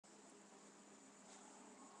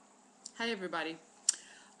Hi everybody.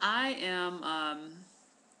 I am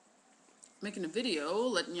making a video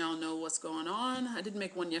letting y'all know what's going on. I did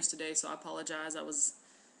make one yesterday, so I apologize. I was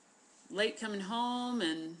late coming home,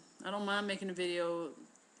 and I don't mind making a video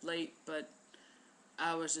late, but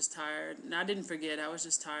I was just tired. And I didn't forget, I was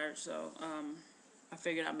just tired, so I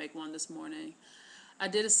figured I'd make one this morning. I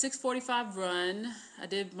did a 6:45 run. I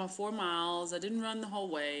did my 4 miles. I didn't run the whole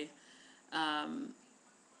way,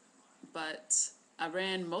 but I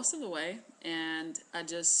ran most of the way, and I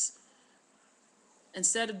just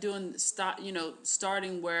instead of doing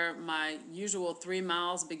starting where my usual 3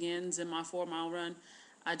 miles begins in my 4 mile run,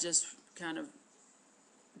 I just kind of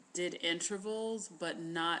did intervals, but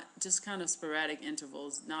not just kind of sporadic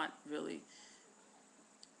intervals, not really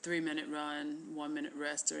 3 minute run, 1 minute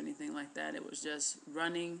rest or anything like that. It was just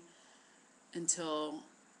running until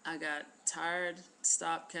I got tired,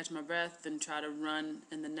 stop, catch my breath, and try to run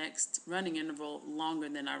in the next running interval longer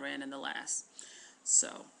than I ran in the last.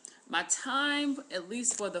 So my time, at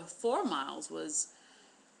least for the 4 miles, was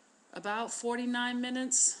about 49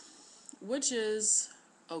 minutes, which is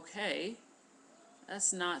okay.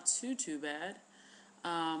 That's not too bad.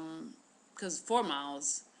 Because 4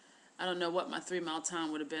 miles, I don't know what my 3 mile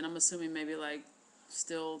time would have been. I'm assuming maybe like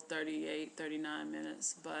still 38, 39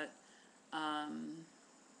 minutes. But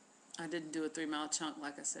I didn't do a 3 mile chunk,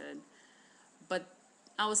 like I said. But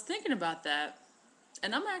I was thinking about that,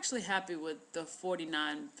 and I'm actually happy with the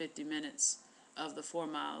 49, 50 minutes of the 4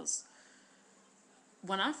 miles.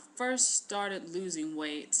 When I first started losing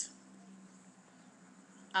weight,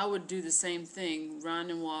 I would do the same thing, run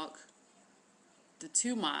and walk the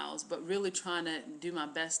 2 miles, but really trying to do my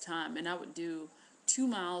best time. And I would do 2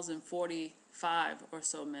 miles in 45 or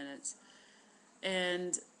so minutes.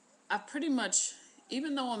 And I pretty much,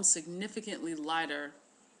 even though I'm significantly lighter,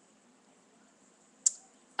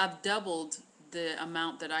 I've doubled the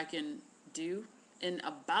amount that I can do in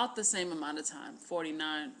about the same amount of time,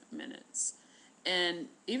 49 minutes. And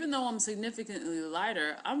even though I'm significantly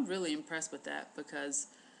lighter, I'm really impressed with that because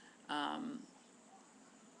I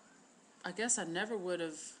guess I never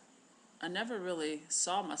really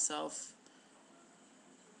saw myself.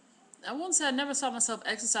 I won't say I never saw myself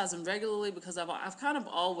exercising regularly because I've kind of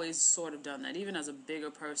always sort of done that, even as a bigger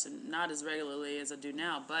person, not as regularly as I do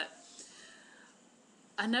now, but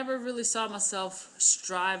I never really saw myself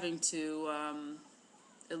striving to,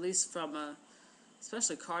 at least from a,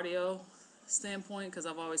 especially cardio standpoint, because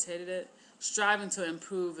I've always hated it, striving to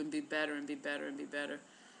improve and be better and be better and be better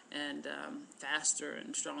and faster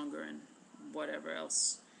and stronger and whatever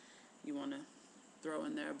else you want to throw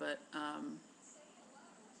in there. But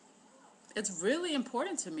it's really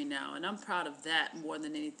important to me now, and I'm proud of that more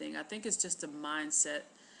than anything. I think it's just a mindset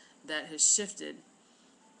that has shifted,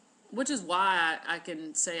 which is why I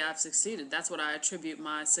can say I've succeeded. That's what I attribute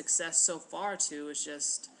my success so far to, is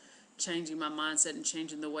just changing my mindset and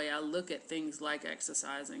changing the way I look at things like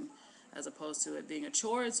exercising, as opposed to it being a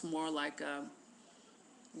chore. It's more like a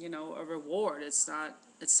reward. It's not.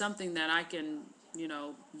 It's something that I can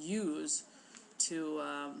use to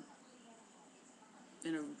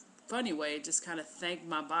in a funny way just kind of thank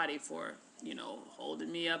my body for holding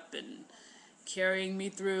me up and carrying me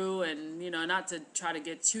through, and not to try to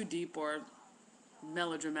get too deep or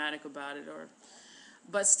melodramatic about it,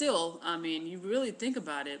 but still, I mean, you really think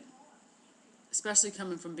about it, especially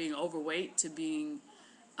coming from being overweight to being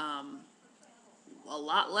a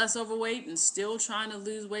lot less overweight and still trying to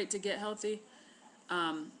lose weight to get healthy.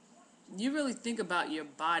 You really think about your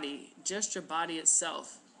body, just your body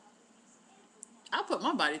itself. I put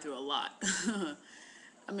my body through a lot.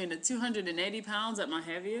 I mean, at 280 pounds at my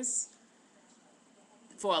heaviest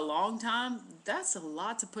for a long time, that's a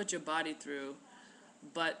lot to put your body through.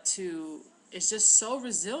 But it's just so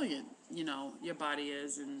resilient, your body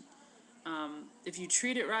is. And if you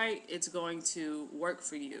treat it right, it's going to work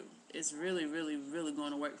for you. It's really, really, really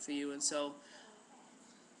going to work for you. And so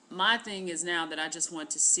my thing is now that I just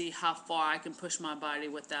want to see how far I can push my body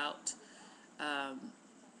without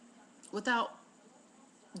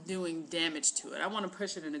doing damage to it. I want to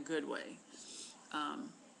push it in a good way,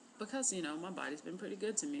 because my body's been pretty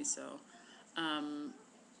good to me. So, and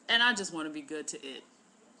I just want to be good to it.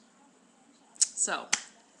 So,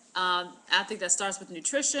 I think that starts with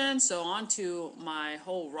nutrition. So on to my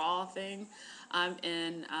whole raw thing. I'm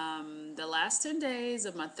in the last 10 days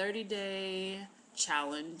of my 30-day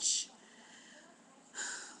challenge.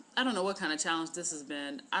 I don't know what kind of challenge this has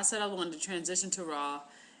been. I said I wanted to transition to raw,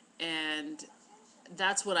 and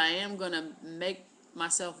that's what I am going to make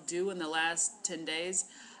myself do in the last 10 days.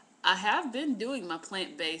 I have been doing my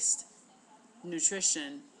plant-based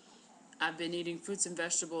nutrition. I've been eating fruits and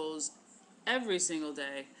vegetables every single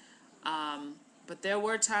day. But there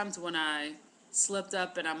were times when I slipped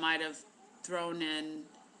up and I might have thrown in,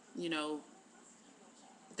 you know,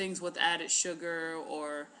 things with added sugar,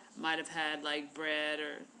 or might have had like bread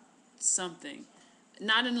or something.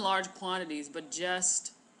 Not in large quantities, but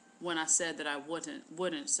just when I said that I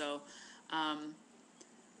wouldn't. So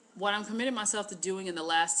what I'm committed myself to doing in the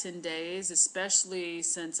last 10 days, especially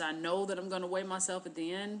since I know that I'm going to weigh myself at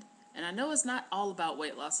the end, and I know it's not all about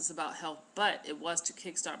weight loss, it's about health, but it was to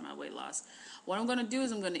kickstart my weight loss. What I'm going to do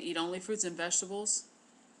is I'm going to eat only fruits and vegetables,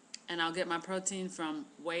 and I'll get my protein from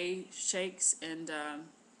whey shakes, and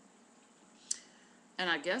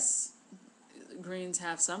I guess greens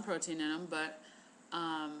have some protein in them, but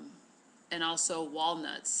and also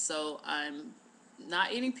walnuts. So I'm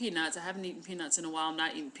not eating peanuts. I haven't eaten peanuts in a while. I'm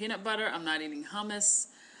not eating peanut butter. I'm not eating hummus.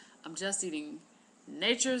 I'm just eating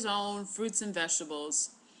nature's own fruits and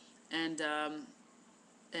vegetables, and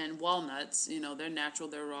walnuts. You know, they're natural,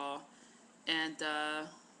 they're raw, and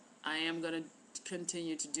I am gonna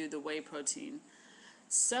continue to do the whey protein.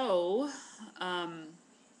 So,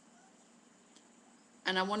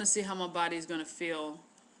 and I want to see how my body is gonna feel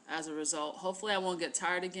as a result. Hopefully, I won't get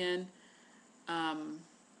tired again,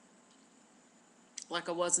 like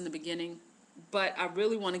I was in the beginning. But I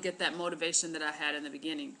really want to get that motivation that I had in the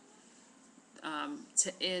beginning,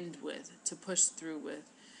 to end with, to push through with.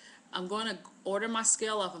 I'm going to order my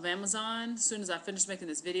scale off of Amazon as soon as I finish making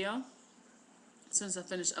this video, as soon as I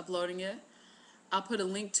finish uploading it. I'll put a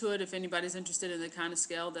link to it if anybody's interested in the kind of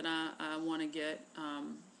scale that I want to get.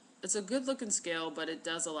 It's a good looking scale, but it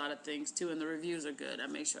does a lot of things too, and the reviews are good. I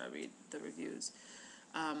make sure I read the reviews.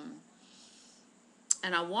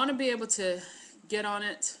 And I want to be able to get on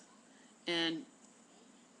it and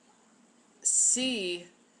see,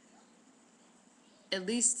 at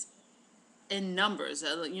least in numbers,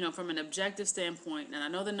 you know, from an objective standpoint, and I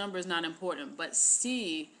know the number is not important, but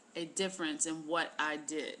see a difference in what I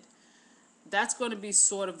did. That's going to be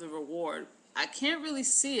sort of the reward. I can't really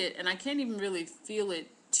see it, and I can't even really feel it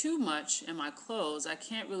too much in my clothes. I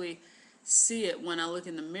can't really see it when I look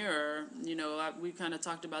in the mirror. You know, we kind of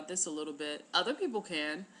talked about this a little bit. Other people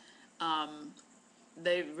can.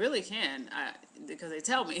 They really can, because they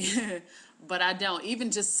tell me, but I don't. Even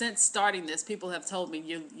just since starting this, people have told me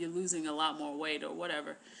you're losing a lot more weight or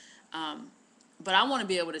whatever. But I want to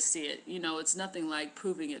be able to see it. You know, it's nothing like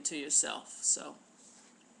proving it to yourself. So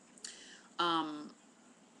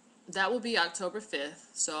that will be October 5th.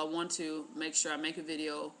 So I want to make sure I make a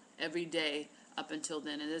video every day up until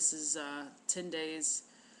then. And this is 10 days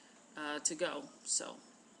to go. So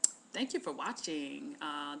thank you for watching.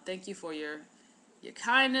 Thank you for your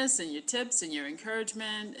kindness and your tips and your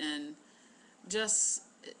encouragement, and just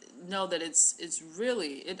know that it's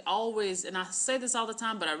really, it always, and I say this all the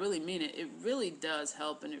time, but I really mean it, it really does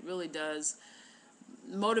help, and it really does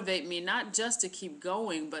motivate me, not just to keep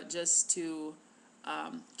going, but just to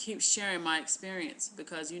keep sharing my experience,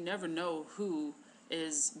 because you never know who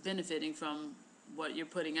is benefiting from what you're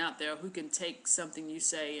putting out there, who can take something you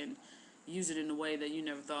say and use it in a way that you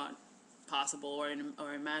never thought possible or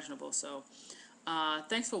imaginable. So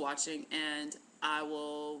thanks for watching, and I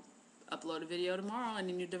will upload a video tomorrow.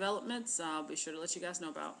 Any new developments, I'll be sure to let you guys know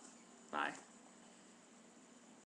about. Bye.